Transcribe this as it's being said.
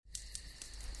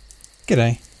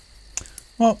G'day.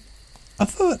 Well, I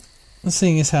thought,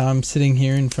 seeing as how I'm sitting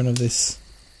here in front of this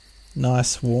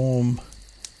nice, warm,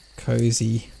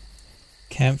 cosy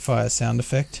campfire sound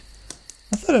effect,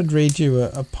 I thought I'd read you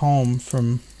a poem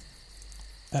from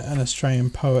an Australian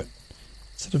poet,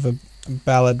 sort of a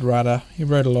ballad writer. He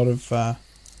wrote a lot of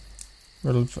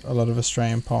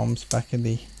Australian poems back in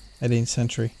the 18th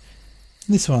century.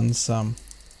 This one's one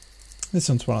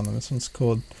of them. This one's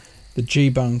called The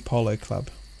Geebung Polo Club.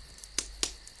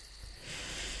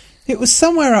 It was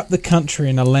somewhere up the country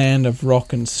in a land of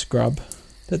rock and scrub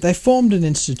that they formed an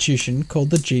institution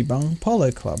called the Geebung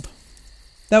Polo Club.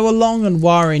 They were long and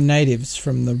wiry natives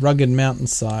from the rugged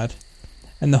mountainside,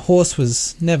 and the horse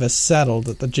was never saddled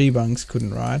that the Geebungs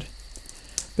couldn't ride.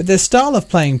 But their style of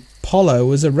playing polo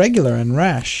was irregular and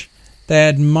rash. They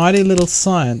had mighty little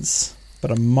science,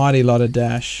 but a mighty lot of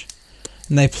dash,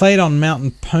 and they played on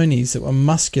mountain ponies that were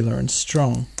muscular and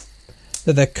strong,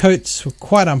 though their coats were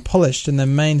quite unpolished and their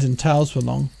manes and tails were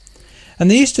long. And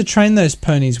they used to train those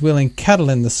ponies wheeling cattle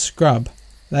in the scrub.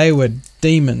 They were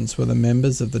demons, were the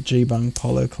members of the Geebung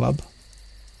Polo Club.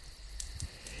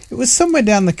 It was somewhere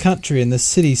down the country in the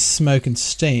city's smoke and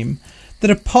steam that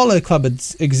a polo club had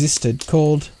existed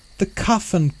called the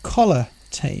Cuff and Collar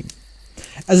Team.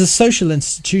 As a social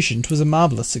institution, 'twas a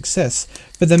marvellous success,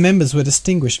 for the members were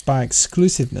distinguished by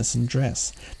exclusiveness and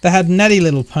dress. They had natty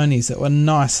little ponies that were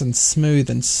nice and smooth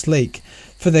and sleek,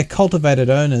 for their cultivated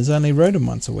owners only rode them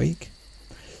once a week.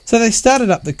 So they started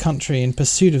up the country in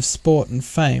pursuit of sport and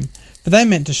fame, for they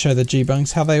meant to show the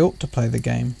Geebungs how they ought to play the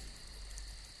game.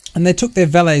 And they took their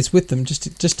valets with them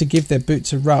just to give their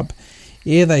boots a rub,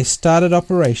 ere they started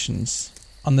operations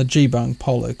on the Geebung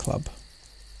Polo Club.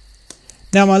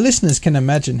 Now my listeners can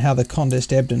imagine how the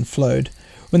contest ebbed and flowed.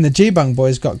 When the Geebung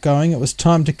boys got going, it was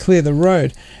time to clear the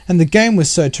road, and the game was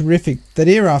so terrific that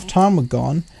ere half time were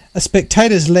gone, a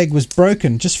spectator's leg was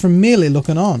broken just from merely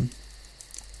looking on.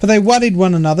 For they waddied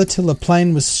one another till the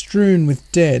plain was strewn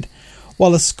with dead,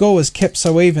 while the score was kept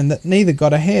so even that neither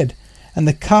got ahead, and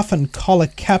the cuff and collar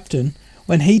captain,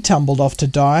 when he tumbled off to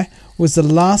die, was the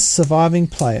last surviving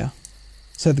player.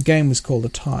 So the game was called a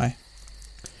tie.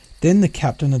 Then the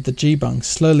captain of the Geebung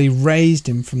slowly raised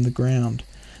him from the ground.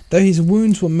 Though his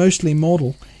wounds were mostly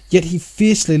mortal, yet he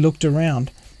fiercely looked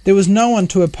around. There was no one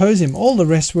to oppose him, all the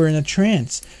rest were in a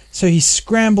trance. So he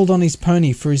scrambled on his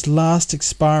pony for his last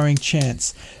expiring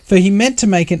chance, for he meant to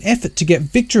make an effort to get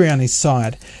victory on his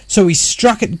side. So he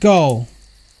struck at goal,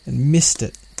 and missed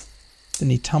it. Then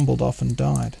he tumbled off and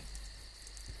died.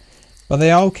 By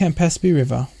the old Campaspe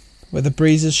River, where the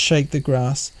breezes shake the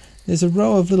grass, there's a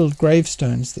row of little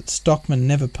gravestones that stockmen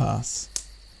never pass,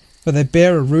 for they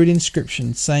bear a rude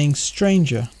inscription saying,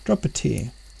 "Stranger, drop a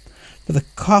tear," for the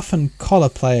cuff and collar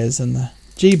players and the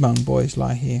Geebung boys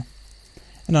lie here.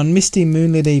 And on misty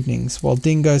moonlit evenings, while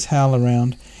dingoes howl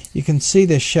around, you can see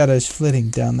their shadows flitting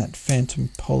down that phantom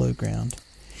polo ground.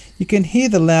 You can hear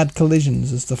the loud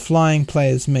collisions as the flying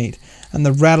players meet, and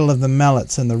the rattle of the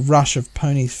mallets and the rush of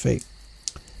ponies' feet,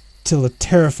 till the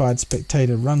terrified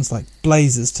spectator runs like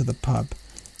blazes to the pub.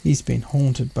 He's been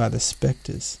haunted by the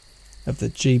spectres of the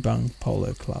Geebung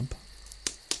Polo Club.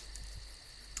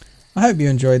 I hope you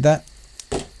enjoyed that.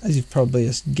 As you've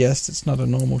probably guessed, it's not a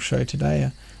normal show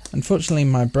today. Unfortunately,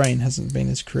 my brain hasn't been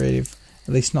as creative,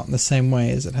 at least not in the same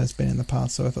way as it has been in the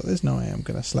past, so I thought there's no way I'm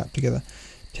going to slap together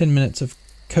 10 minutes of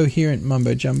coherent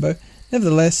mumbo-jumbo.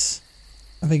 Nevertheless,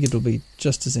 I think it'll be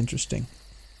just as interesting.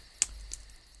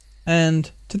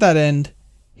 And to that end,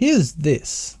 here's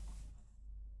this.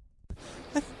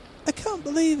 I can't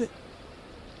believe it.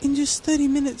 In just 30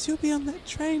 minutes, you'll be on that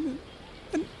train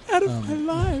and out of my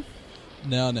life.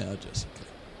 Now, Jessica.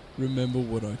 Remember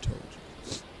what I told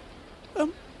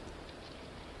you.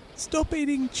 Stop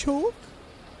eating chalk?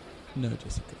 No,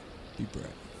 Jessica. Be brave.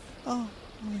 Oh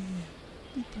yeah.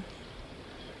 Be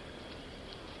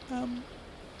brave.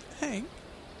 Hank?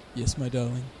 Yes, my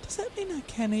darling? Does that mean I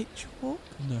can eat chalk?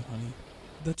 No, honey.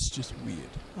 That's just weird.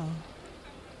 Oh,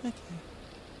 okay.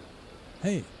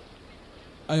 Hey,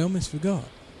 I almost forgot.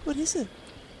 What is it?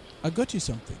 I got you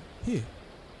something. Here.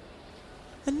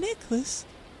 A necklace?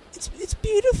 It's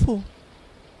beautiful.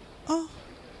 Oh,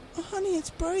 honey, it's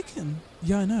broken.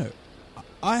 Yeah, I know.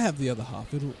 I have the other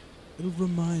half. It'll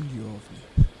remind you of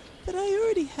me. But I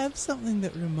already have something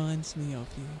that reminds me of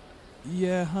you.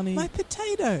 Yeah, honey. My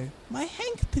potato. My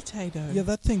Hank potato. Yeah,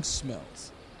 that thing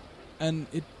smells. And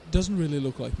it doesn't really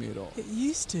look like me at all. It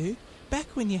used to. Back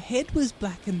when your head was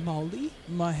black and mouldy.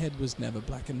 My head was never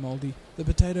black and mouldy. The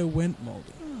potato went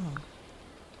mouldy. Oh.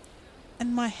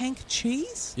 And my Hank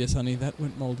cheese? Yes, honey, that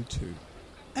went mouldy too.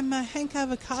 And my Hank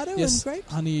avocado Yes, and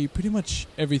grapes? honey, pretty much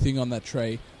everything on that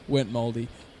tray went mouldy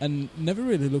and never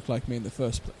really looked like me in the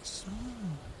first place.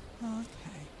 Oh,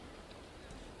 okay.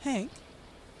 Hank,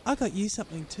 I got you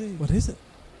something too. What is it?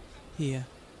 Here.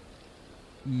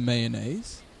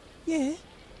 Mayonnaise? Yeah,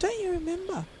 don't you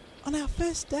remember? On our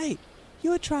first date,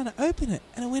 you were trying to open it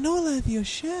and it went all over your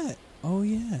shirt. Oh,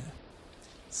 yeah.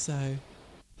 So,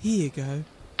 here you go.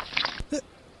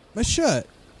 My shirt.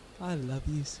 I love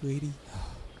you, sweetie.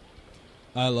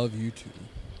 I love you too.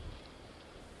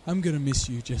 I'm gonna miss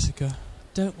you, Jessica.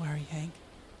 Don't worry, Hank.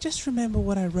 Just remember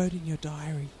what I wrote in your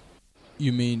diary.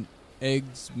 You mean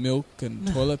eggs, milk, and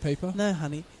toilet paper? No,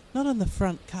 honey, not on the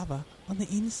front cover, on the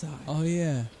inside. Oh,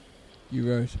 yeah. You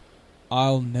wrote,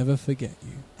 I'll never forget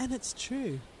you. And it's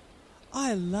true.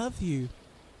 I love you.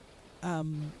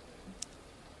 Hank?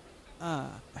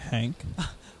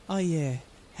 Oh yeah,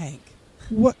 Hank.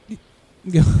 What?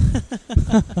 The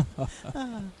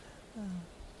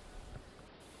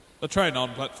train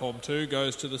on platform 2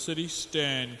 goes to the city.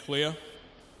 Stand clear.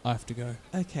 I have to go.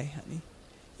 Okay, honey.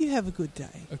 You have a good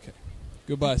day. Okay.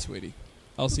 Goodbye, sweetie.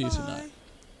 I'll see you tonight.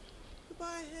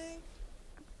 Goodbye, Hank.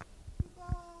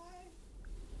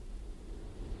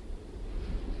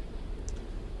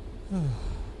 Goodbye.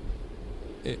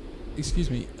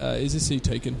 Excuse me, is this seat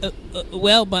taken?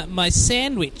 Well, my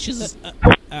sandwich is...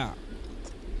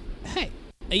 Hey,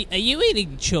 are you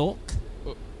eating chalk?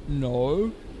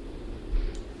 No.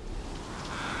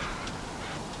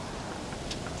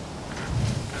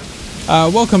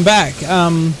 Welcome back. A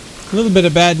little bit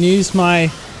of bad news.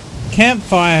 My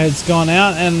campfire has gone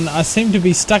out and I seem to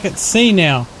be stuck at sea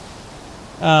now.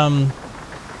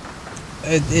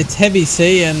 It's heavy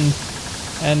sea and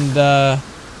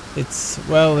it's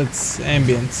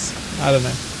ambience. I don't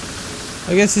know.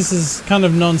 I guess this is kind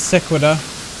of non sequitur.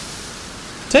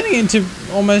 Turning into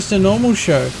almost a normal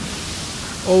show.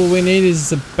 All we need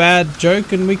is a bad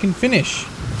joke and we can finish.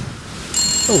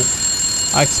 Oh,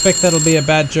 I expect that'll be a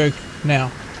bad joke now.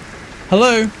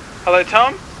 Hello? Hello,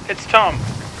 Tom? It's Tom.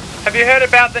 Have you heard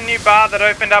about the new bar that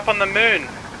opened up on the moon?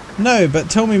 No, but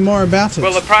tell me more about it.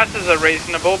 Well, the prices are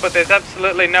reasonable, but there's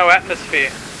absolutely no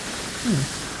atmosphere.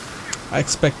 I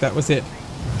expect that was it.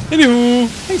 Anywho,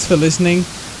 thanks for listening.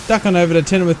 Duck on over to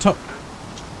 10 with Tom.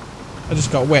 I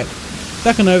just got wet.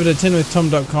 Duck on over to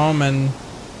 10withtom.com and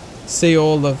see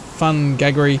all the fun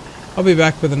gaggery. I'll be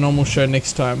back with a normal show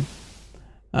next time.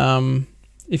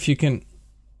 If you can...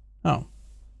 Oh.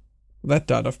 That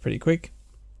died off pretty quick.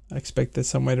 I expect there's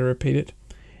some way to repeat it.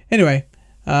 Anyway,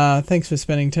 thanks for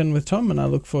spending 10 with Tom, and I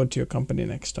look forward to your company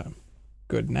next time.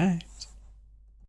 Good night.